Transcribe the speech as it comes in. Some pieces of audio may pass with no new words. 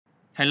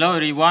Hello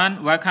everyone,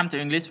 welcome to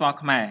English for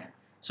Khmer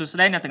សួស្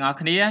តីអ្នកទាំងអស់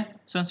គ្នា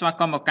សូមស្វា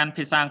គមន៍មកកាន់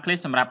ភាសាអង់គ្លេស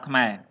សម្រាប់ខ្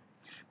មែរ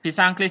ភា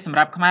សាអង់គ្លេសសម្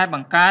រាប់ខ្មែរប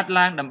ង្កើត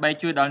ឡើងដើម្បី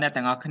ជួយដល់អ្នក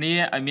ទាំងអស់គ្នា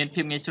ឲ្យមាន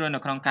ភាពងាយស្រួលនៅ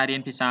ក្នុងការរៀ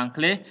នភាសាអង់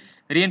គ្លេស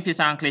រៀនភា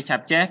សាអង់គ្លេសឆា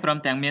ប់ចេះព្រម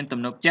ទាំងមានទំ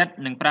នុកចិត្ត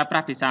និងប្រើប្រា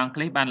ស់ភាសាអង់គ្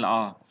លេសបានល្អ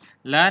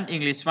Learn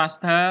English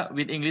faster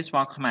with English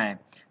for Khmer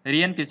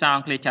រៀនភាសាអ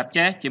ង់គ្លេសឆាប់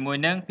ចេះជាមួយ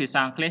នឹងភាសា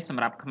អង់គ្លេសស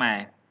ម្រាប់ខ្មែរ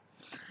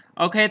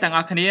អូខេទាំងអ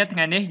ស់គ្នាថ្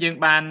ងៃនេះយើង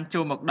បាន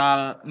ចូលមកដ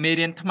ល់មេ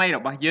រៀនថ្មីរ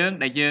បស់យើង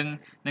ដែលយើង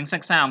នឹងសិ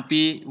ក្សាអំ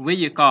ពីវេ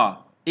យ្យាករណ៍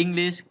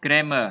English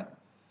grammar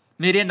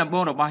មេរៀនដំបូ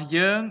ងរបស់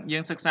យើង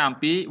សិក្សាអំ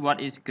ពី what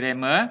is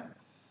grammar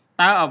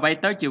តើអ្វី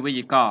ទៅជាវេយ្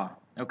យាករណ៍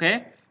អូខេ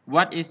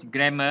what is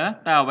grammar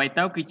តើអ្វី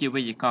ទៅគឺជា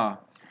វេយ្យាករណ៍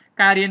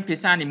ការរៀនភា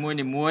សានីមួយ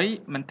ៗ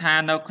មិនថា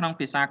នៅក្នុង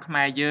ភាសាខ្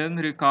មែរយើង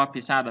ឬក៏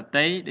ភាសាដ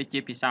ទៃដូចជា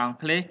ភាសាអង់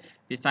គ្លេស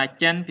ភាសា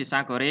ចិនភាសា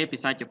កូរ៉េភា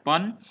សាជប៉ុ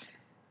ន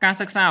ការ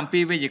សិក្សាអំពី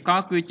វេយ្យាករ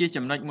ណ៍គឺជា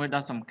ចំណុចមួយ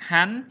ដ៏សំ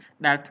ខាន់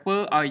ដែលធ្វើ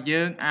ឲ្យ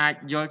យើងអាច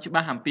យល់ច្បា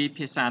ស់អំពី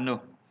ភាសានោះ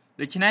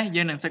ដូច្នេះ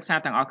យើងនឹងសិក្សា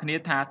ទាំងអស់គ្នា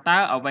ថាតើ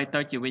អ្វីទៅ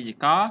ជាវេយ្យា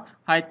ករណ៍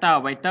ហើយតើ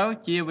អ្វីទៅ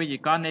ជាវេយ្យា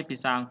ករណ៍នៃភា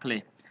សាអង់គ្លេ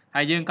ស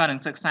ហើយយើងក៏នឹង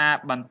សិក្សា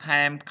បន្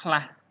ថែមខ្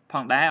លះផ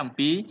ងដែរអំ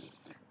ពី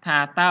ថា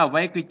តើអ្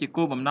វីគឺជា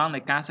គោលបំណងនៃ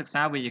ការសិក្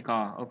សាវេយ្យាក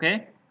រណ៍អូខេ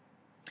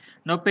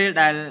នៅពេល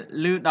ដែល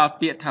ឮដល់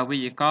ពាក្យថាវេ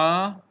យ្យាករ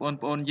ណ៍បង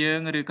ប្អូនយើង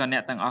ឬក៏អ្ន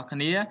កទាំងអស់គ្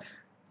នា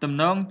ទំ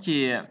នងជា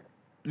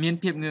មាន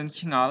ភាពងឿង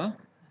ឆ្ងល់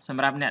ស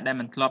ម្រាប់អ្នកដែល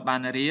មិនធ្លាប់បា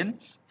នរៀន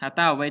ថា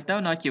តើអ្វីទៅ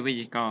នៅជាវេយ្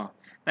យាករណ៍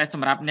តែស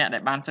ម្រាប់អ្នកដែ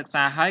លបានសិក្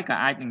សាហើយក៏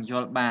អាចនឹងយ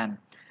ល់បាន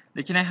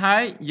ដូច្នេះហើ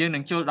យយើងនឹ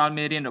ងចូលដល់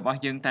មេរៀនរបស់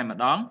យើងតែម្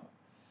ដង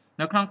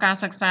នៅក្នុងការ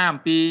សិក្សាអំ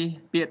ពី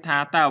ពាក្យថា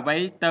តើអ្វី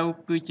ទៅ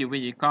គឺជាវេ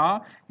យ្យាករណ៍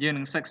យើង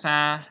នឹងសិក្សា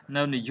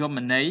នៅនិយម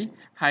ន័យ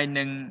ហើយ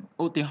នឹង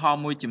ឧទាហរ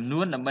ណ៍មួយចំនួ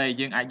នដើម្បីឲ្យ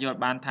យើងអាចយល់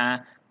បានថា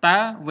តើ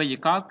វេយ្យា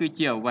ករណ៍គឺ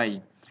ជាអ្វី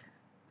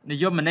និ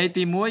យមន័យ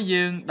ទី1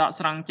យើងដក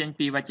ស្រង់ចេញ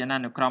ពីវចនា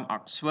នុក្រម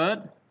Oxford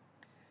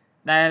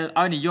ដែល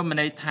ឲ្យនិយម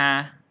ន័យថា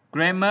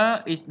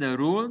Grammar is the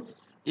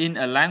rules in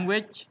a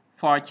language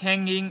for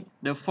changing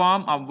the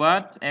form of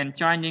words and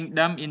joining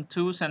them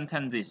into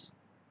sentences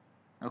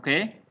អូខេ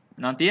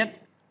ម្ដងទៀត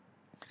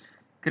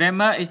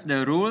Grammar is the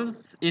rules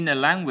in a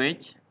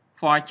language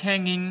for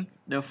changing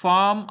the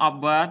form of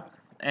words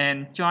and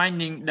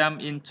joining them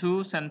into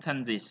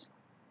sentences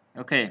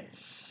អូខេ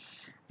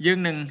យើង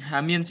នឹង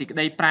មានសេចក្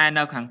តីប្រែ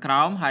នៅខាងក្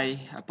រោមហើយ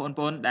បង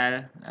ប្អូនដែល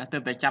ទើ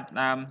បតែចាប់ផ្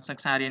ដើមសិ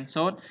ក្សារៀន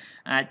សូត្រ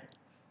អាច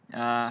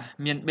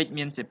មានប៊ិច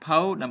មានសៀវភៅ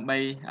ដើម្បី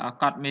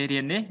កត់មេរៀ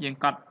ននេះយើង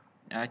កត់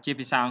ជា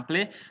ភាសាអង់គ្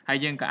លេសហើយ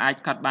យើងក៏អាច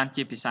កត់បាន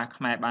ជាភាសា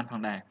ខ្មែរបានផង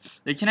ដែរ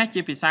ដូច្នេះ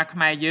ជាភាសាខ្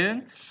មែរយើង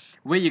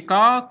វេយ្យាក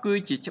រណ៍គឺ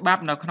ជាច្បា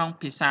ប់នៅក្នុង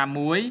ភាសា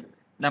មួយ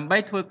ដើម្បី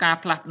ធ្វើការ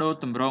ផ្លាស់ប្ដូរ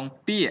ទម្រង់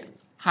ពាក្យ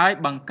ហើយ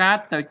បង្កើត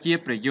ទៅជា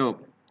ប្រយោគ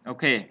អូ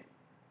ខេ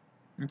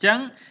អញ្ចឹង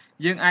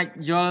យើងអាច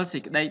យល់សេ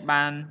ចក្តី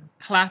បាន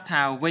ខ្លះ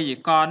ថាវេយ្យា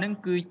ករណ៍នឹង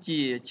គឺ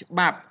ជាច្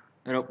បាប់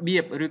របៀ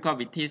បឬក៏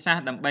វិធីសាស្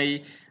ត្រដើម្បី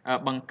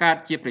បង្កើត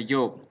ជាប្រ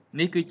យោគ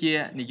នេះគឺជា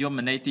និយម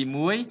ន័យទី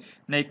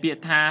1នៃពាក្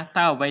យថា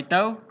តើអ្វី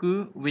ទៅគឺ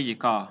វេយ្យា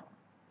ករណ៍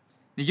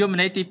និយម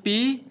ន័យទី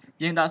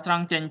2យើងដកស្រ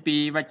ង់ចេញពី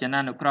វចនា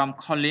នុក្រម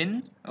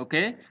Collins អូ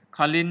ខេ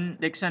Collins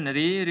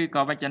Dictionary ឬ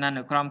ក៏វចនា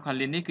នុក្រម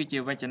Collins នេះគឺជា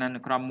វចនានុ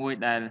ក្រមមួយ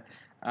ដែល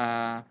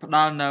ផ្ដ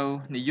ល់នៅ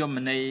និយម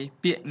ន័យ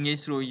ពាក្យងាយ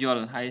ស្រួលយ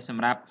ល់ហើយស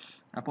ម្រាប់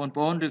បង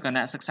ប្អូនឬក៏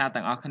អ្នកសិក្សា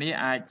ទាំងអស់គ្នា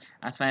អាច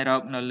ស្វែងរ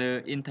កនៅលើ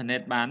អ៊ីនធឺណិត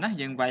បានណា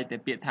យើងវាយតែ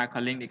ពាក្យថា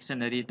Collins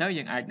Dictionary ទៅ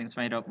យើងអាចនឹងស្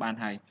វែងរកបាន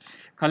ហើយ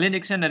Collins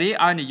Dictionary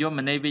ឲ្យនិយ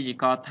មន័យវេយ្យា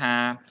ករណ៍ថា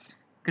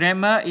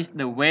Grammar is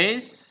the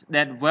ways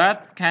that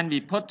words can be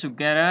put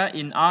together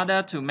in order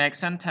to make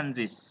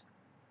sentences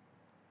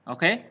អូ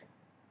ខេ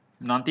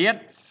ម្ដងទៀត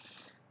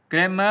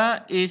Grammar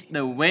is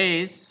the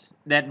ways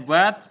that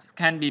words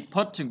can be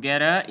put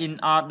together in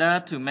order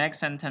to make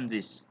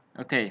sentences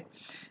អូខេ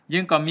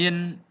យើងក៏មាន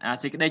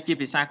សេចក្តីជា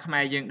ភាសាខ្មែ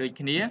រយើងដូច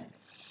គ្នា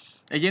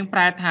ដែលយើងប្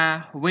រែថា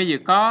វេយ្យា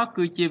ករណ៍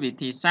គឺជាវិ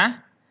ធីសាស្ត្រ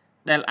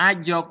ដែលអាច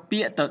យក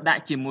ពាក្យទៅដា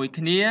ក់ជាមួយ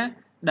គ្នា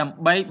ដើម្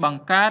បីប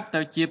ង្កើត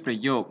ទៅជាប្រ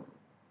យោគ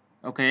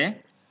អូខេ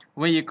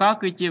វេយ្យាករណ៍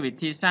គឺជាវិ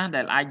ធីសាស្ត្រ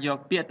ដែលអាចយក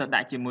ពាក្យទៅដា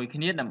ក់ជាមួយគ្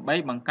នាដើម្បី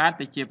បង្កើត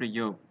ទៅជាប្រ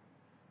យោគ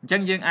អញ្ចឹ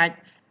ងយើងអាច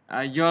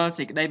យល់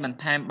សេចក្តីបន្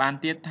ថែមបាន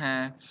ទៀតថា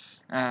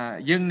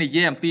យើងនិ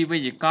យាយអំពីវេ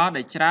យ្យាករណ៍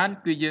ដែលច្រើន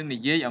គឺយើងនិ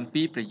យាយអំ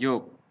ពីប្រយោគ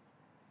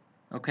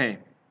អូខេឥ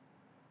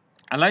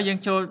ឡូវយើង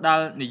ចូលដ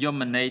ល់និយ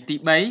មន័យទី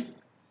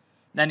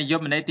3ដែលនិយ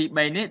មន័យទី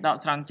3នេះដក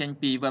ស្រង់ចេញ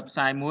ពី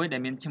website មួយដែ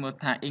លមានឈ្មោះ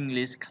ថា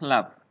English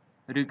Club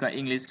ឬក៏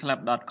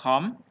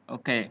englishclub.com អូ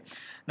ខេ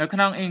នៅក្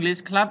នុង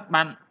English Club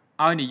បាន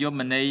ឲ្យនិយ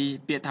មន័យ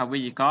ពាក្យថាវេ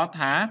យ្យាករណ៍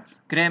ថា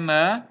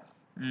Grammar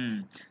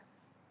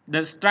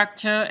the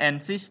structure and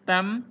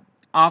system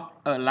of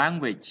a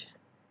language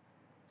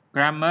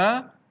Grammar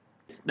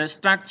the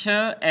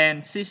structure and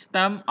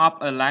system of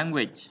a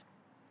language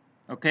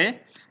អូខេ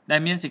ដែល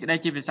មានសេចក្តី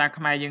ជាភាសា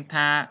ខ្មែរយើង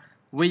ថា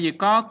វេយ្យា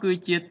ករណ៍គឺ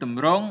ជាទ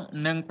ម្រង់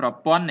និងប្រ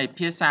ព័ន្ធនៃ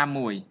ភាសា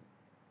មួយ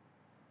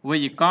វេ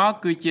យ្យាករណ៍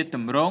គឺជាទ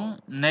ម្រង់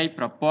នៃ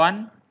ប្រព័ន្ធ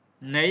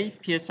នៃ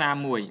ភាសា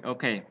មួយអូ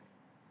ខេ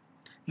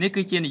នេះ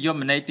គឺជានិយ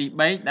មន័យទី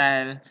3ដែ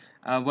ល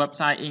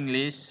website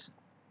English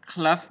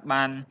Club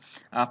បាន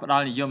ផ្ដ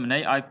ល់និយមន័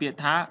យឲ្យពាក្យ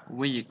ថា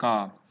វេយ្យាក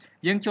រណ៍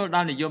យើងចូលដ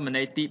ល់និយម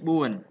ន័យទី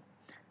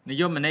4និ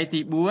យមន័យទី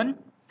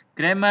4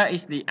 Grammar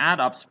is the art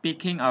of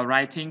speaking or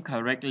writing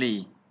correctly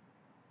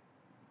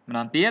ម្ដ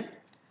ងទៀត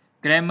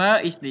Grammar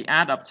is the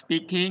art of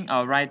speaking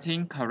or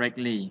writing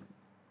correctly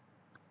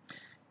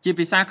ជា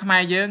ភាសាខ្មែ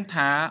រយើង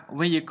ថា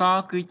វេយ្យាករ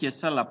ណ៍គឺជា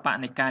សិល្បៈ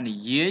នៃការនិ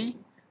យាយ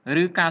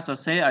ឬការសរ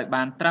សេរឲ្យ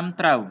បានត្រឹម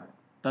ត្រូវ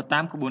ទៅតា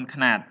មក្បួនខ្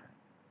នាត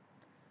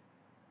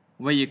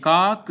វេយ្យាក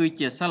រណ៍គឺ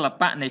ជាសិល្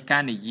បៈនៃកា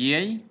រនិយា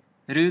យ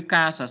ឬ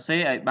ការសរសេ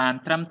រឲ្យបាន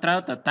ត្រឹមត្រូវ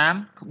ទៅតាម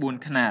ក្បួន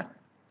ខ្នាត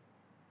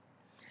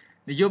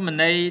និយម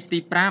ន័យ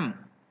ទី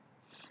5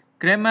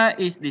 Grammar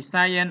is the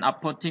science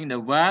of putting the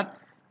words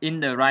in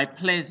the right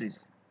places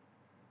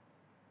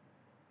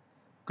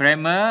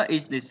Grammar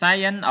is the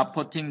science of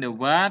putting the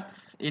words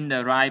in the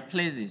right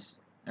places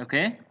អូ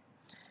ខេ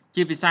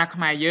ជាភាសាខ្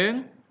មែរយើង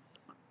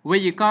វេ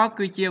យ្យាករណ៍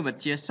គឺជាវិ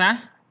ទ្យាសាស្ត្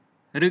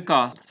រឬ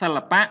ក៏សិ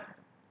ល្បៈ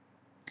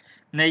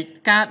នៃ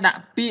ការដា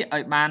ក់ពាក្យឲ្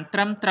យបានត្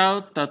រឹមត្រូវ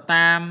ទៅ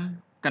តាម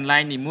កន្លែ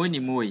ងនី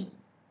មួយៗ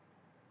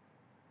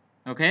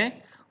អូខេ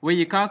វេយ្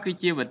យាករណ៍គឺ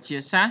ជាវិទ្យា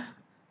សាស្ត្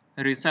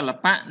រឬសិល្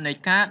បៈនៃ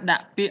ការដា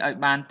ក់ពាក្យឲ្យ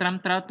បានត្រឹម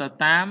ត្រូវទៅ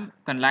តាម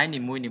កន្លែងនី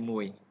មួ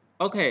យៗ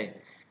អូខេ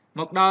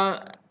មកដល់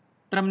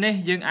ត្រឹមនេះ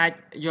យើងអាច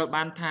យល់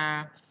បានថា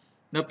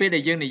នៅពេលដែ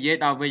លយើងនិយាយ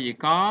ដល់វេយ្យា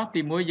ករណ៍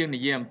ទី1យើងនិ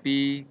យាយអំពី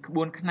ក្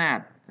បួនខ្នាត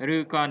ឬ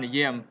ក៏និ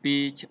យាយអំពី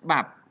ច្បា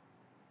ប់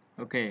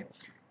អូខេ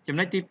ចំ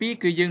ណុចទី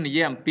2គឺយើងនិ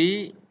យាយអំពី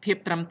ភាព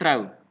ត្រឹមត្រូ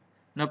វ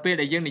នៅពេល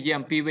ដែលយើងនិយាយ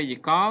អំពីវេយ្យា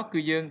ករណ៍គឺ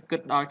យើងគិ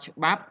តដល់ច្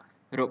បាប់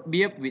រ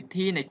បៀបវិ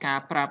ធីនៃការ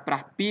ប្រើប្រា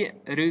ស់ពាក្យ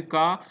ឬ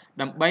ក៏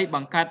ដើម្បីប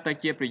ង្កើតទៅ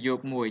ជាប្រយោគ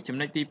មួយចំ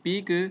ណុចទី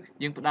2គឺ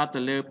យើងផ្ដោតទៅ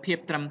លើភាព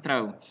ត្រឹមត្រូ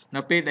វ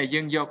នៅពេលដែល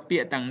យើងយកពា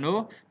ក្យទាំងនោះ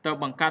ទៅ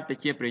បង្កើតទៅ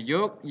ជាប្រ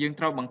យោគយើង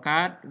ត្រូវបង្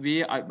កើតវា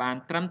ឲ្យបាន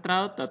ត្រឹមត្រូ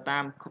វទៅតា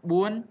មក្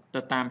បួន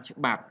ទៅតាមច្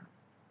បាប់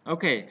អូ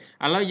ខេឥ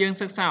ឡូវយើង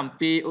សិក្សាអំ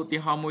ពីឧទា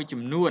ហរណ៍មួយ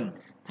ចំនួន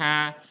ថា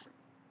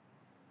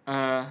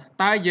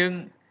តើយើង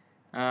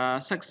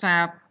សិក្សា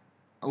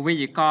វេ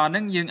យ្យាករណ៍នឹ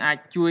ងយើងអាច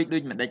ជួយដូ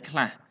ចម្ដេចខ្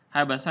លះ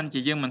ហើយបើសិនជា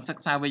យើងមិនសិ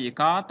ក្សាវេយ្យា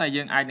ករណ៍តើ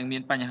យើងអាចនឹងមា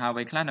នបញ្ហាអ្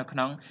វីខ្លះនៅក្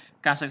នុង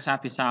ការសិក្សា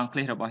ភាសាអង់គ្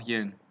លេសរបស់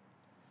យើង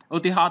ឧ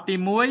ទាហរណ៍ទី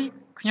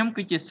1ខ្ញុំ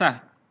គឺជាសិស្ស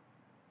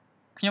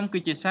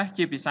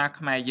ជាភាសា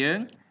ខ្មែរយើង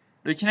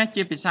ដូច្នេះ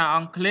ជាភាសាអ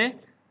ង់គ្លេស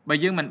បើ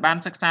យើងមិនបាន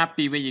សិក្សា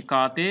ពីវេយ្យាក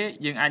រណ៍ទេ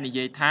យើងអាចនិ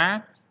យាយថា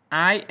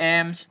I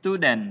am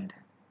student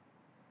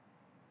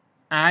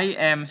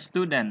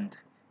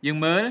យើង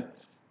មើល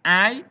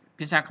I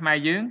ភាសាខ្មែរ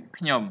យើង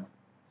ខ្ញុំ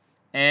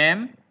am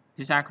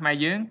ភាសាខ្មែរ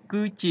យើង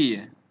គឺជា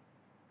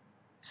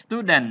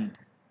student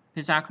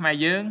ភាសាខ្មែរ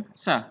យើង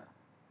សិស្ស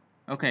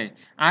អូខេ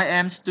I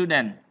am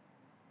student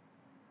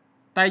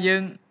តែយើ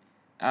ង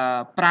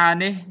ប្រើ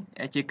នេះ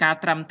ជាការ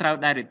ត្រឹមត្រូវ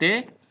ដែរឬទេ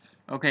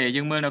អូខេ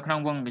យើងមើលនៅក្នុង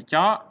វងកញ្ច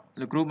ក់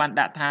លោកគ្រូបាន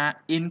ដាក់ថា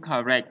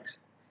incorrect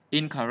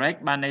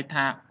បានន័យ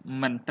ថា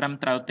មិនត្រឹម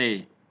ត្រូវទេ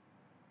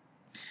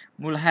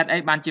មូលហេតុអី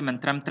បានជាមិន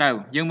ត្រឹមត្រូវ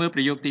យើងមើលប្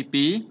រយោគទី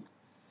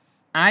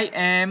2 I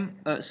am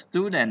a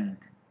student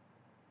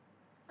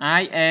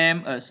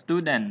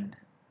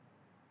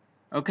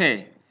អូខេ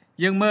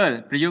យើងមើល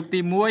ប្រយោគទី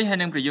1ហើយ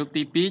និងប្រយោគ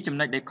ទី2ចំ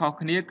ណុចដែលខុស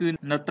គ្នាគឺ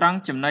នៅត្រង់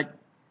ចំណុច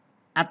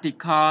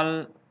article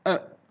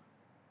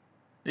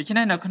ដូច្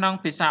នេះនៅក្នុង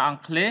ភាសាអ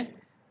ង់គ្លេស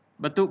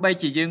បើទោះបី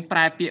ជាយើងប្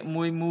រែពាក្យ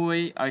មួយ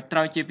ឲ្យត្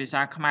រូវជាភា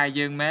សាខ្មែរ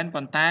យើងមែន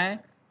ប៉ុន្តែ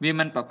វា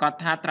មិនប្រកាស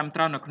ថាត្រឹមត្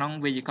រូវនៅក្នុង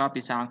វេយ្យាករណ៍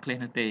ភាសាអង់គ្លេស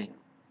នោះទេ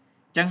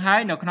អញ្ចឹងហើយ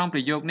នៅក្នុងប្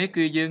រយោគនេះ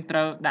គឺយើងត្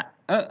រូវដាក់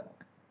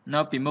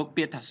នៅពីមុខ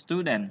ពាក្យថា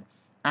student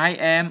I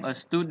am a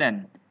student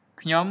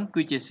ខ្ញុំ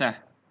គឺជាសិស្ស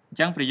អញ្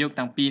ចឹងប្រយោគ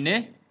ទាំងពីរនេះ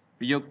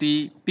ប្រយោគទី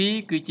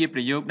2គឺជាប្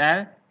រយោគដែល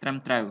ត្រឹម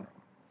ត្រូវ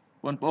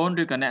បងប្អូន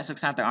ឬក៏អ្នកសិ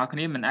ក្សាទាំងអស់គ្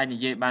នាមិនអាចនិ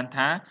យាយបាន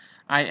ថា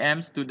I am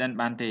student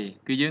បានទេ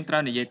គឺយើងត្រូ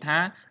វនិយាយថា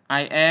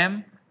I am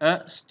a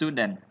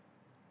student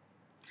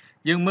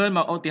យើងមើលម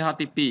កឧទាហរណ៍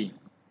ទី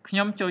2ខ្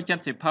ញុំចូលចិត្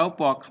តសៀវភៅ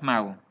ពណ៌ខ្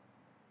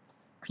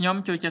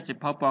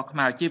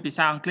មៅជាភា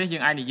សាអង់គ្លេសយើ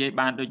ងអាចនិយាយ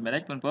បានដូចម្ដេ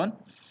ចបងប្អូន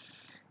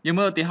យើង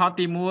មើលឧទាហរណ៍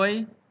ទី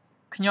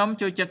1ខ្ញុំ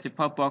ចូលចិត្តសៀវ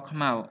ភៅពណ៌ខ្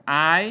មៅ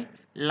I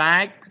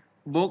like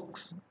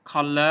books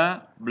color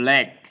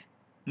black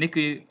នេះ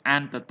គឺអា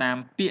នទៅតាម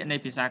ពាក្យនៃ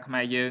ភាសាខ្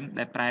មែរយើង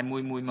ដែលប្រែមួ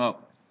យមក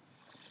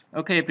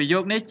អូខេប្រយោ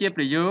គនេះជា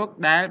ប្រយោគ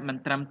ដែលមិន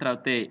ត្រឹមត្រូវ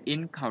ទេ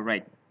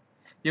incorrect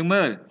យើង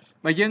មើល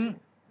បើយើង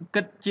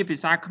គិតជាភា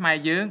សាខ្មែរ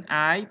យើង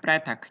I ប្រែ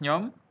ថាខ្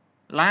ញុំ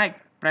like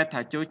ប្រែថា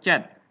ចូលចិ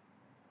ត្ត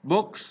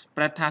books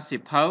ប្រែថាសៀ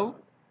វភៅ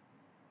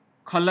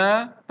color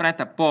ប្រែ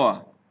ថាពណ៌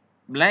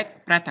black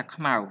ប្រែថា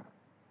ខ្មៅ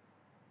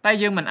តែ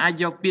យើងមិនអាច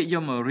យកពាក្យយ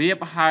កមករៀប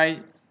ហើយ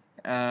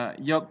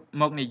យក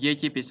មកនិយាយ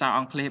ជាភាសាអ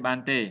ង់គ្លេសបាន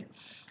ទេ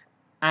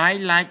I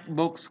like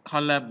books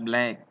color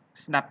black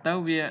ស្ដាប់ទៅ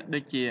វាដូ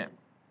ចជា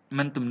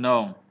មិនទំន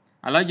ង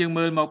ឥឡូវយើង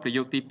មើលមកប្រ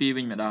យោគទី2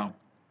វិញម្ដង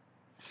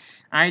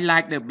I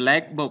like the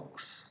black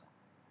books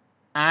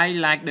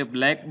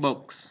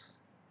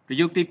ប្រ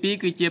យោគទី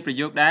2គឺជាប្រ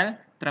យោគដែល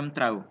ត្រឹម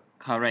ត្រូវ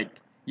correct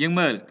យើង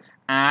មើល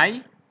I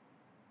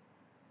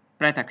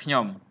ប្រែថាខ្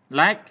ញុំ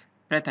like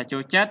ប្រែថាចូ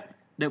លចិត្ត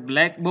the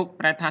black book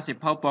ប្រែថាសៀវ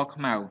ភៅពណ៌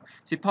ខ្មៅ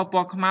សៀវភៅព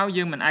ណ៌ខ្មៅ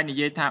យើងមិនអាចនិ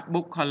យាយថា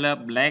book color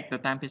black ទៅ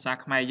តាមភាសា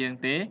ខ្មែរយើង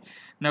ទេ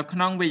នៅក្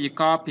នុងវេយ្យា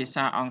ករណ៍ភា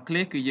សាអង់គ្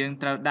លេសគឺយើង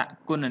ត្រូវដាក់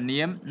គុណ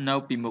នាមនៅ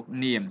ពីមុខ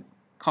នាម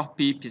ខុស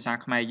ពីភាសា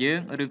ខ្មែរយើង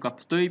ឬក៏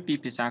ផ្ទុយពី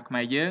ភាសាខ្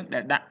មែរយើងដែ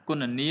លដាក់គុ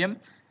ណនាម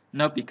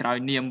នៅពីក្រោយ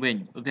នាមវិញ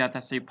ឧទាហរណ៍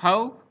ថាសៀវភៅ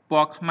ព ព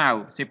ណ៌ខ្មៅ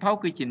សិភៅ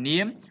គឺជានា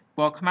មព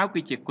ណ៌ខ្មៅគឺ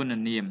ជាគុណ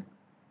នាម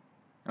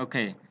អូ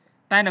ខេ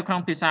តែនៅក្នុ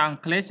ងភាសាអង់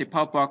គ្លេសសិ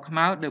ភៅពណ៌ខ្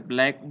មៅ the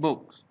black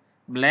book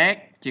black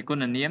ជាគុ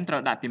ណនាមត្រូ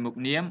វដាក់ពីមុខ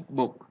នាម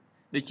book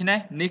ដូច្នេះ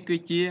នេះគឺ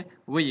ជា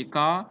វេយ្យាក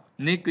រណ៍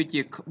នេះគឺ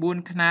ជាក្បួន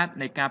ខ្នាត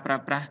នៃការប្រើ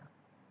ប្រាស់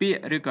ពាក្យ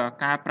ឬក៏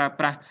ការប្រើ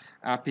ប្រាស់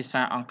ភា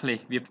សាអង់គ្លេស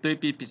វាផ្ទុយ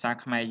ពីភាសា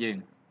ខ្មែរយើ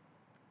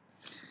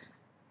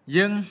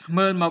ង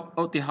មើលមក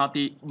ឧទាហរណ៍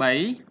ទី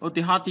3ឧ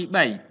ទាហរណ៍ទី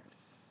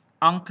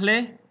3អង់គ្លេ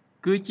ស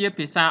គឺជា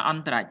ភាសាអ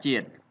ន្តរជា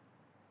តិ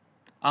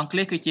អង់គ្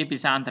លេសគឺជាភា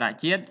សាអន្តរ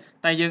ជាតិ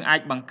តែយើងអាច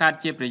បង្កើត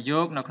ជាប្រយោ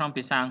គនៅក្នុង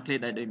ភាសាអង់គ្លេស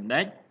ដោយដូចម្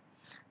ដេច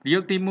ប្រយោ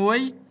គទី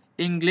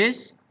1 English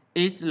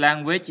is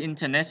language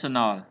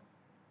international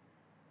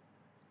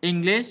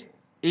English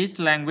is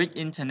language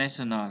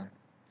international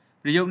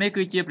ប្រយោគនេះ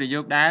គឺជាប្រយោ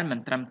គដែលមិន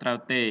ត្រឹមត្រូវ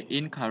ទេ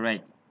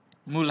incorrect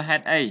មូលហេ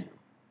តុអី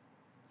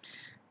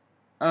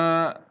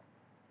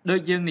ដូច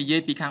យើងនិយា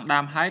យពីខាងដើ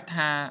មហើយ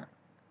ថា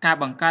ការ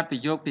បង្កើតប្រ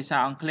យោគភាសា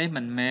អង់គ្លេស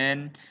មិនមែន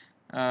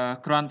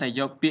គ្រាន់តែ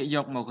យកពាក្យយ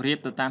កមករៀប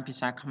ទៅតាមភា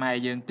សាខ្មែរ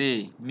យើងទេ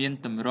មាន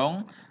ទម្រង់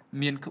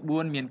មានក្បួ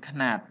នមានខ្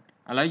នាតឥ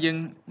ឡូវយើង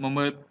មក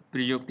មើលប្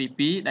រយោគទី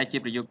2ដែលជា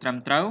ប្រយោគត្រឹម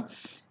ត្រូវ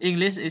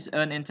English is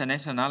an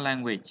international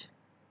language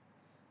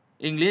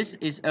English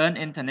is an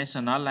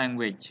international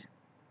language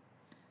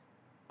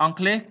អង់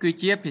គ្លេសគឺ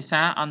ជាភា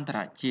សាអន្តរ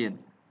ជាតិ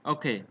អូ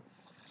ខេ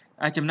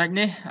ចំណុច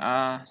នេះ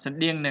ស្រ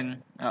ដៀងនឹង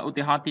ឧ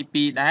ទាហរណ៍ទី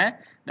2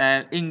ដែល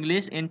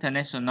English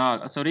international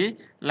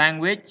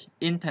language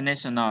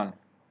international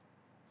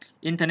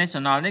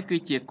international នេះគឺ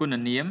ជាគុណ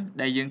នាម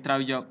ដែលយើងត្រូវ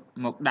យក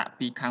មកដាក់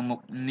ពីខាងមុខ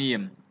នា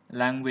ម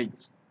language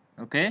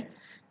អូខេ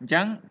អញ្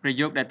ចឹងប្រ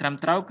យោគដែលត្រឹម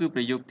ត្រូវគឺ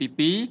ប្រយោគទី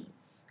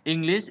2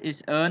 English is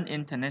an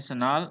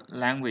international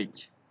language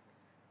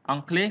អ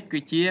ង់គ្លេសគឺ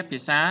ជាភា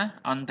សា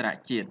អន្តរ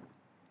ជាតិ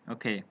អូ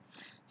ខេអ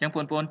ញ្ចឹងប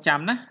ងប្អូនចាំ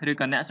ណាឬ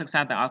ក៏អ្នកសិក្សា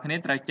ទាំងអស់គ្នា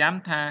ត្រូវចាំ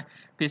ថា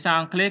ភាសា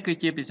អង់គ្លេសគឺ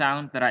ជាភាសា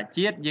អន្តរ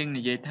ជាតិយើង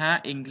និយាយថា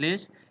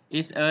English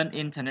is an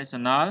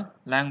international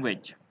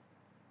language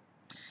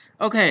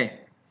អូខេ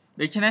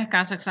ដូច្នេះ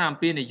ការសិក្សាអំ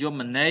ពីនិយ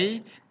មន័យ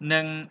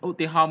និងឧ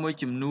ទាហរណ៍មួយ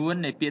ចំនួន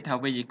នៃពាក្យថា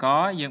វេយ្យាក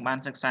រណ៍យើងបាន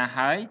សិក្សា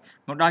ហើយ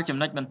មកដល់ចំ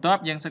ណុចបន្ទា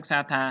ប់យើងសិក្សា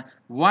ថា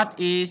What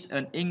is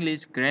an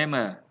English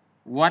grammar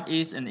What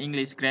is an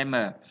English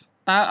grammar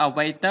តើអ្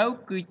វីទៅ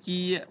គឺ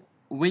ជា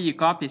វេយ្យា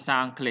ករណ៍ភាសា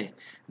អង់គ្លេស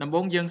ដំបូ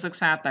ងយើងសិក្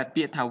សាតែ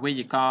ពាក្យថាវេយ្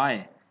យាករណ៍ឯង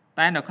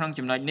តែនៅក្នុង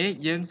ចំណុចនេះ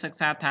យើងសិក្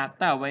សាថា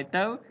តើអ្វី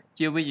ទៅ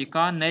ជាវេយ្យាក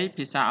រណ៍នៃ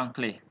ភាសាអង់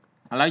គ្លេសឥ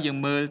ឡូវយើង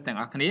មើលទាំង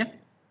អស់គ្នា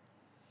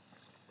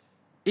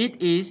It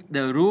is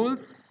the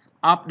rules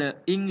of the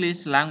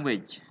English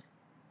language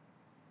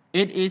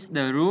It is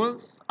the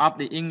rules of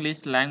the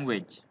English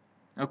language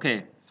អូខេ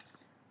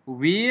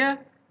វា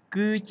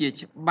គឺជា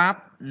ច្បាប់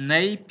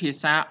នៃភា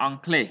សាអង់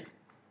គ្លេស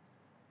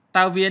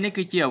តើវានេះ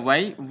គឺជាអ្វី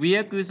វា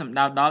គឺសំ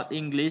ដៅដល់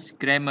English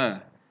grammar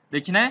ដូ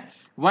ច្នេះ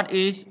What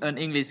is an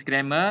English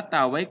grammar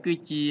តើអ្វីគឺ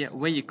ជា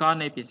វេយ្យាករណ៍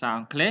នៃភាសាអ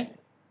ង់គ្លេស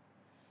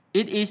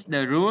It is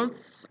the rules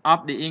of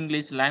the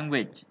English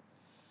language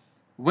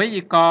វេយ្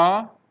យាករណ៍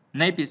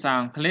នៃភាសា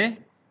អង់គ្លេស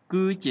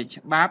គឺជា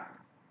ច្បាប់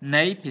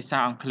នៃភាសា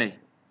អង់គ្លេស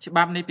ច្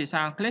បាប់នៃភាសា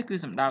អង់គ្លេសគឺ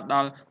សំដៅដ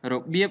ល់រ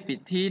បៀបវិ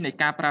ធីនៃ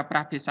ការប្រើប្រា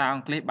ស់ភាសាអ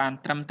ង់គ្លេសបាន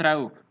ត្រឹមត្រូវ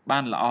បា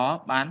នល្អ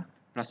បាន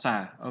ប្រសើ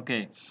រអូខេ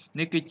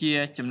នេះគឺជា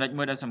ចំណុច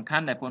មួយដ៏សំខា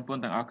ន់ដែលបងប្អូន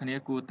ទាំងអស់គ្នា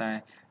គួរតែ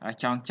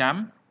ចងចាំ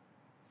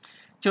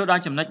ចូលដ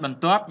ល់ចំណុចបន្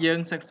ទាប់យើង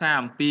សិក្សា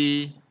អំពី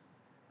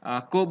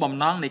គោលបំ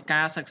ណងនៃ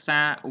ការសិក្សា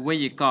វេ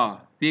យ្យាករណ៍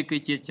វាគឺ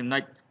ជាចំណុ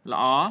ចល្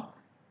អ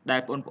ដែ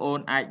លបងប្អូន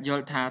អាចយ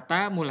ល់ថា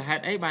តើមូលហេ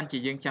តុអីបានជា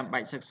យើងចាំបា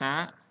ច់សិក្សា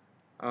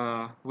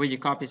វេយ្យា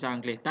ករណ៍ភាសាអ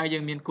ង់គ្លេសតើយើ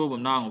ងមានគោល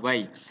បំណងអ្វី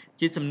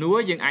ជាសំណួរ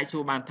យើងអាចសួ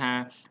របានថា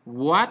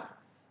What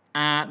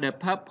are the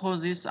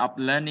purposes of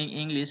learning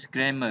English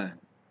grammar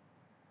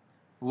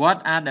What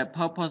are the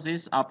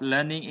purposes of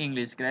learning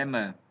English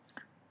grammar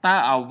តើ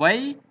អ្វី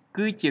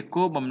គឺជា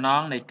គោលបំណ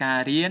ងនៃការ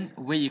រៀន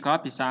វេយ្យាករ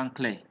ណ៍ភាសាអង់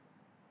គ្លេស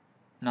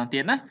ម្ដងទៀ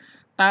តណា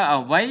តើ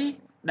អ្វី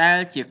ដែល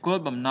ជាគោល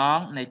បំណង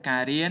នៃកា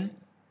ររៀន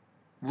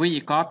វេយ្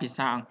យាករណ៍ភា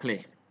សាអង់គ្លេស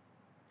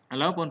ឥ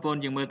ឡូវបងប្អូន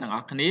យើងមើលទាំងអ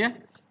ស់គ្នា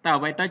តើ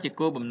អ្វីទៅជា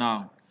គោលបំណង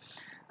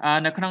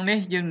នៅក្នុងនេះ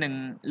យើងនឹង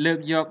លើក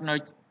យកនៅ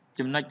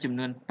ចំណុចចំ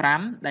នួន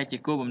5ដែលជា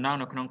គោលបំណង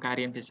នៅក្នុងការ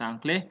រៀនភាសាអ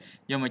ង់គ្លេស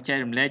យកមកចែក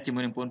រំលែកជាមួ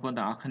យនឹងបងប្អូន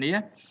ទាំងអស់គ្នា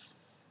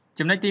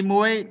ចំណុចទី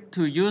1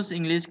 to use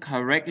English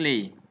correctly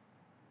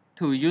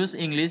to use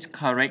English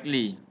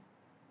correctly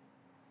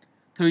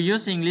to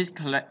use English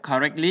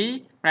correctly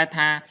ប្រែ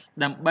ថា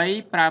ដើម្បី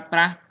ប្រើប្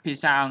រាស់ភា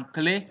សាអង់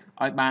គ្លេស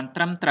ឲ្យបាន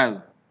ត្រឹមត្រូវ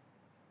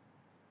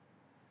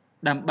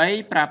ដើម្បី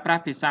ប្រើប្រា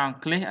ស់ភាសាអង់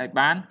គ្លេសឲ្យ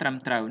បានត្រឹម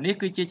ត្រូវនេះ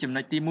គឺជាចំ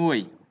ណុចទី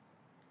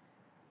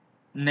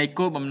1នៃ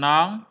គោលបំណ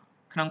ង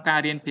ក្នុងការ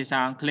រៀនភាសា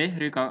អង់គ្លេស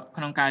ឬក៏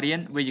ក្នុងការរៀន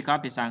វេយ្យាករ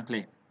ណ៍ភាសាអង់គ្លេ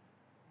ស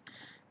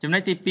ចំណុ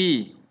ចទី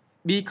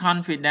2 be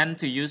confident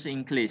to use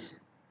English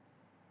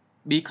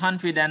be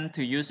confident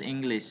to use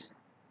English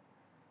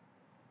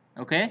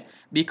អូខេ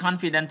be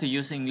confident to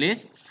use English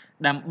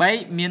ដើម្បី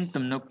មាន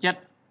ទំនុកចិត្ត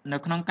នៅ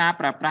ក្នុងការ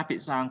ប្រើប្រាស់ភា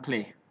សាអង់គ្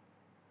លេស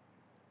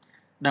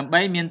ដើម្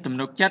បីមានទំ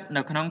នុកចិត្ត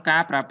នៅក្នុងកា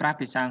រប្រើប្រាស់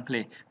ភាសាអង់គ្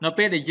លេសនៅ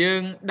ពេលដែលយើ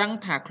ងដឹង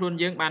ថាខ្លួន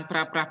យើងបានប្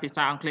រើប្រាស់ភា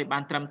សាអង់គ្លេសបា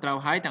នត្រឹមត្រូវ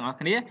ហើយទាំងអស់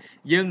គ្នា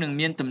យើងនឹង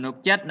មានទំនុក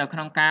ចិត្តនៅក្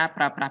នុងការ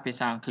ប្រើប្រាស់ភា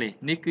សាអង់គ្លេស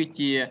នេះគឺ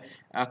ជា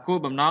គោល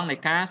បំណងនៃ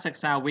ការសិ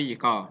ក្សាវេយ្យា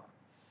ករណ៍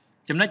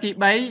ចំណុចទី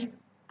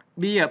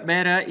3 be a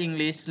better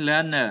English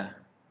learner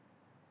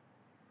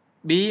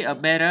be a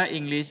better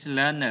English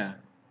learner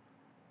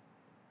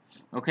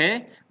អូខេ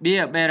be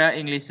a better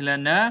English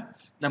learner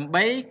ដើម្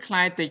បីក្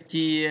លាយទៅ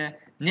ជា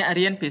អ្នក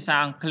រៀនភាសា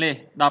អង់គ្លេស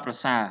ដ៏ប្រ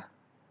សើរ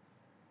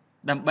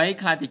ដើម្បី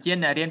ក្លាយទៅជា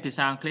អ្នករៀនភា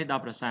សាអង់គ្លេសដ៏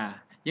ប្រសើរ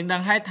យើងដឹ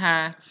ងហើយថា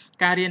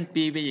ការរៀន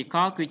ពីវេយ្យាក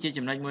រណ៍គឺជា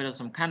ចំណុចមួយដ៏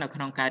សំខាន់នៅក្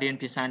នុងការរៀន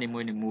ភាសានីមួ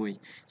យៗអ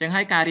ញ្ចឹង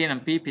ហើយការរៀន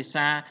អំពីភា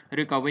សា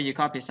ឬក៏វេយ្យា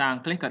ករណ៍ភាសាអ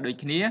ង់គ្លេសក៏ដូច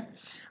គ្នា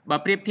បើ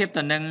ប្រៀបធៀប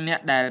ទៅនឹងអ្នក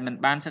ដែលមិន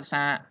បានសិក្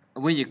សា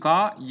វេយ្យាក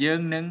រណ៍យើ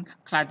ងនឹង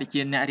ក្លាយទៅ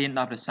ជាអ្នករៀន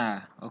ដ៏ប្រសើរ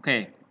អូខេ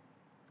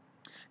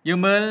យើង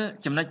មើល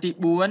ចំណុចទី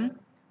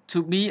4 to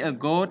be a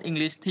good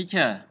English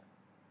teacher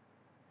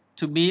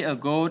to be a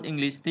good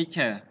English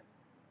teacher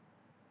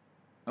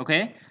អូខេ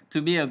to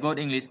be a good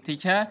English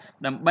teacher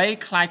ដើម្បី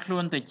ក្លាយខ្លួ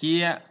នទៅជា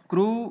គ្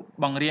រូ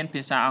បង្រៀន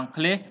ភាសាអង់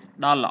គ្លេស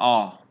ដ៏ល្អ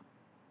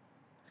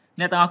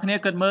អ្នកទាំងអស់គ្នា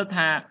គិតមើល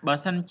ថាបើ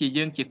សិនជា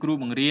យើងជាគ្រូ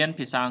បង្រៀន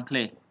ភាសាអង់គ្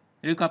លេស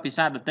ឬក៏ភា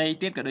សាដទៃ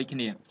ទៀតក៏ដូចគ្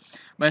នា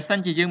បើសិន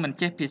ជាយើងមិន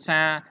ចេះភាសា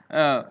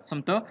សំ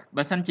ទោស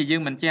បើសិនជាយើ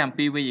ងមិនចេះអំ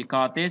ពីវេយ្យាក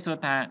រណ៍ទេសួរ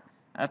ថា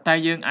តើ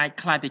យើងអាច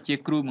ក្លាយទៅជា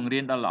គ្រូបង្រៀ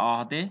នដ៏ល្អ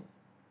ទេ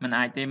មិន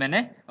អាចទេមែន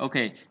ទេអូ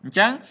ខេអញ្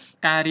ចឹង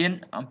ការរៀន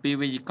អំពី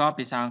វេយ្យាករណ៍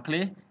ភាសាអង់គ្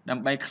លេសដើ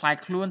ម្បីក្លាយ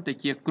ខ្លួនទៅ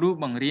ជាគ្រូ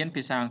បង្រៀន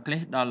ភាសាអង់គ្លេ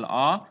សដ៏ល្អ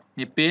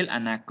នាពេលអ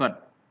នាគត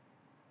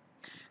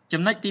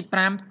ចំណុចទី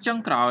5ចុង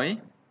ក្រោយ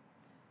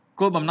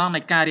គោលបំណង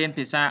នៃការរៀន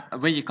ភាសា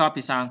វេយ្យាករណ៍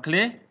ភាសាអង់គ្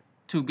លេស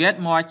to get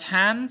more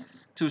chance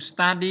to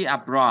study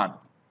abroad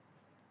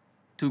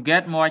to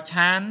get more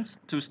chance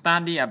to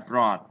study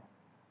abroad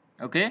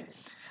អូខេ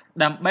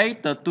ដើម្បី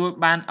ទទួល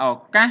បានឱ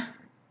កាស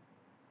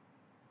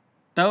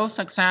ទៅ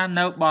សិក្សា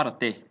នៅបរ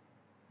ទេស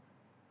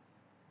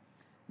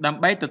ដើ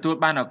ម្បីទទួល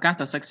បានឱកាស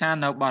ទៅសិក្សា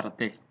នៅបរ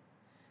ទេស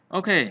អូ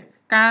ខេ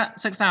ការ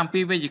សិក្សាអំ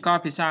ពីវេយ្យាករ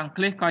ណ៍ភាសាអង់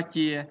គ្លេសក៏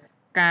ជា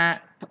ការ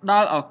ផ្ដ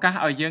ល់ឱកាស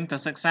ឲ្យយើងទៅ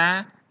សិក្សា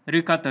ឬ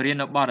ក៏ទៅរៀន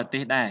នៅបរទេ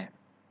សដែរ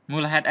មូ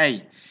លហេតុអី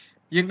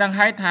យើងដឹង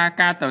ហើយថា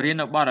ការទៅរៀន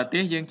នៅបរទេ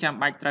សយើងចាំ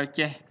បាច់ត្រូវ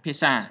ចេះភា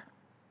សា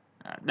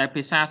ដែល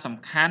ភាសាសំ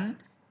ខាន់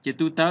ជា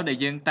ទូទៅដែល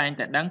យើងតែង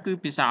តែដឹងគឺ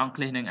ភាសាអង់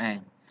គ្លេសនឹងឯង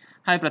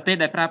ហើយប្រទេស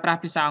ដែលប្រើប្រាស់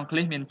ភាសាអង់គ្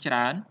លេសមានច្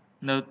រើន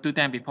នៅទូ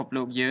ទាំងពិភព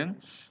លោកយើង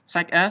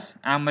such as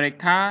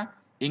America,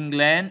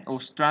 England,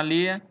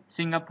 Australia,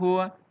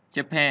 Singapore,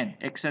 Japan,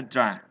 etc.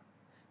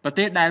 ប្រ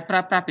ទេសដែលប្រើ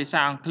ប្រាស់ភាសា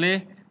អង់គ្លេស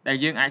ដែល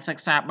យើងអាចសិ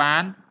ក្សាបា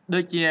នដូ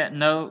ចជា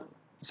នៅ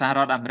សហរ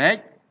ដ្ឋអាមេរិក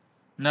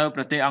នៅ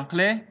ប្រទេសអង់គ្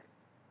លេស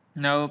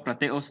នៅប្រ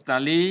ទេសអូស្ត្រា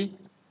លី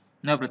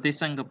នៅប្រទេស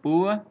សិង្ហបុ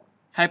រី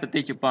ហើយប្រទេ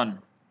សជប៉ុន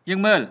យើង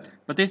មើល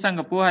ប្រទេសសិង្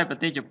ហបុរីហើយប្រ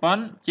ទេសជប៉ុន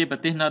ជាប្រ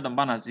ទេសនៅតំប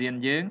ន់អាស៊ាន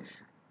យើង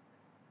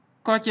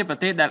ក៏ជាប្រ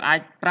ទេសដែលអាច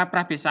ប្រើប្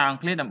រាស់ភាសាអង់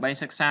គ្លេសដើម្បី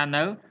សិក្សា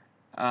នៅ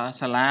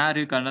សាលា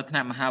ឬក៏នៅថ្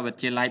នាក់មហាវិ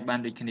ទ្យាល័យបាន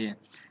ដូចគ្នា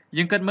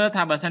យើងគិតមើល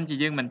ថាបើសិនជា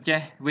យើងមិនចេះ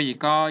វេយ្យា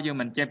ករណ៍យើង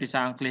មិនចេះភាសា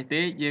អង់គ្លេស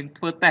ទេយើង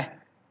ធ្វើតេស្ត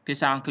ភា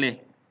សាអង់គ្លេស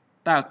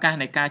តើឱកាស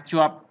នៃការ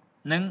ជាប់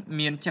នឹង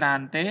មានច្រើន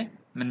ទេ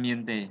មិនមាន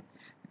ទេ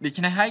ដូ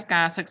ច្នេះហើយ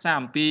ការសិក្សា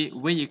អំពី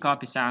វេយ្យាករណ៍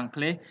ភាសាអង់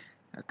គ្លេស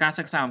ការ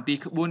សិក្សាអំពី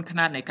ក្បួនខ្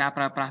នាតនៃការ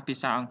ប្រើប្រាស់ភា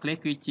សាអង់គ្លេស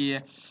គឺជា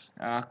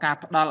ការ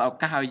ផ្ដល់ឱ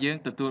កាសឲ្យយើង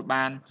ទទួល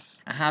បាន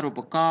អាហារូប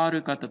ករណ៍ឬ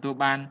ក៏ទទួល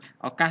បាន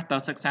ឱកាសទៅ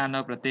សិក្សានៅ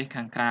ប្រទេស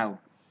ខាងក្រៅ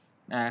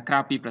ក្រៅ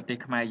ពីប្រទេស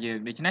ខ្មែរយើង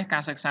ដូច្នេះកា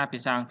រសិក្សាភា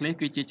សាអង់គ្លេស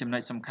គឺជាចំណុ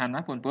ចសំខាន់ណា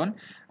ស់បងប្អូន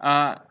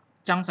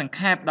ចង់សង្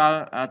ខេបដល់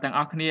ទាំងអ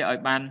ស់គ្នាឲ្យ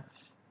បាន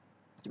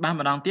ច្បាស់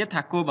ម្ដងទៀត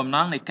ថាគោលបំណ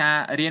ងនៃការ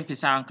រៀនភា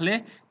សាអង់គ្លេស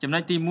ចំណុ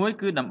ចទី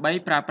1គឺដើម្បី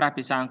ប្រើប្រាស់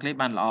ភាសាអង់គ្លេស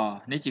បានល្អ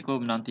នេះជាគោល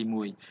បំណងទី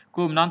1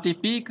គោលបំណងទី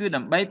2គឺ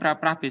ដើម្បីប្រើ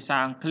ប្រាស់ភាសា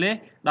អង់គ្លេស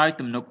ដោយ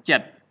ទំនុកចិ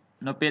ត្ត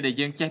នៅពេលដែល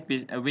យើងចេះ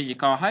វេយ្យា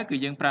ករណ៍ហើយគឺ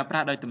យើងប្រើប្រា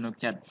ស់ដោយទំនុក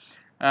ចិត្ត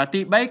ទី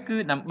3គឺ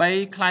ដើម្បី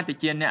ក្លាយទៅ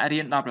ជាអ្នករៀ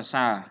នដ៏ប្រ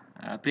សើរ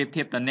ប្រៀប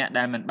ធៀបទៅអ្នក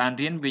ដែលមិនបាន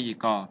រៀនវេយ្យា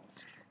ករណ៍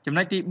ចំ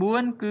ណុចទី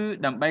4គឺ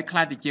ដើម្បីក្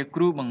លាយទៅជា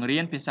គ្រូបង្រៀ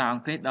នភាសាអ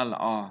ង់គ្លេសដ៏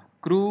ល្អ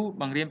គ្រូ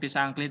បង្រៀនភា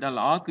សាអង់គ្លេសដ៏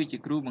ល្អគឺជា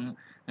គ្រូបង្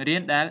រៀ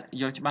នដែល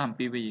យល់ច្បាស់អំ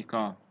ពីវេយ្យាក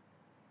រណ៍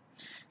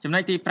ចំណុ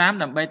ចទី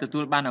5ដើម្បីទទួ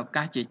លបានឱ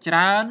កាសជាច្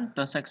រើន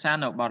ទៅសិក្សា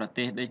នៅបរ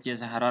ទេសដូចជា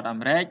សហរដ្ឋអា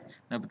មេរិក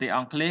នៅប្រទេសអ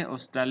ង់គ្លេសអូ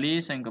ស្ត្រាលី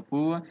សិង្ហ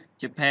បុរី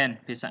ជប៉ុន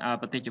ភាសា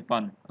ប្រទេសជប៉ុ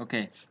នអូ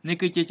ខេនេះ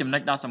គឺជាចំណុ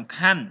ចដ៏សំ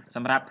ខាន់ស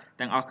ម្រាប់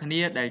ទាំងអស់គ្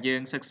នាដែលយើ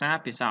ងសិក្សា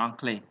ភាសាអង់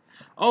គ្លេស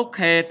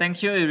Okay, thank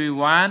you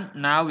everyone.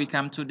 Now we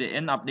come to the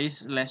end of this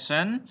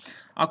lesson.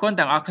 អរគុណ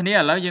ទាំងអស់គ្នាឥ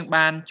ឡូវយើង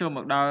បានចូលម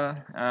កដល់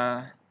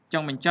ចុ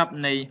ងបញ្ចប់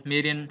នៃមេ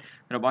រៀន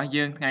របស់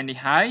យើងថ្ងៃនេះ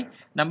ហើយ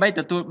ដើម្បី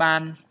ទទួលបា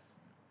ន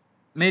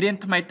មេរៀន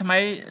ថ្មី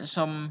ៗ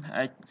សូម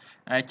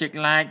ចុច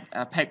like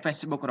page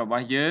Facebook រប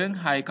ស់យើង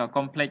ហើយក៏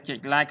កុំភ្លេចចុច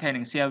like ហើយ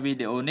និង share វី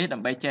ដេអូនេះដើ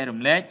ម្បីចែករំ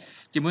លែក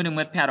ជាមួយនឹង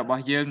មិត្តភ័ក្តិរប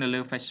ស់យើងនៅលើ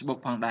Facebook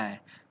ផងដែរ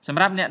ស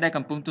ម្រាប់អ្នកដែល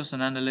កំពុងទស្ស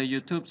នានៅលើ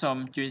YouTube សូម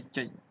ជួយ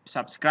ចុច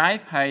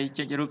Subscribe ហើយ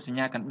ចុចរូបសញ្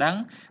ញាកណ្ដឹង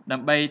ដើ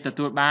ម្បីទ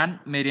ទួលបាន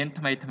មេរៀន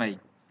ថ្មីៗ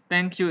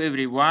Thank you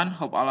everyone.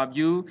 Hope all of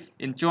you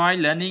enjoy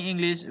learning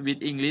English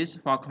with English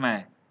for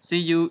Khmer.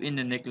 See you in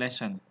the next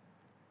lesson.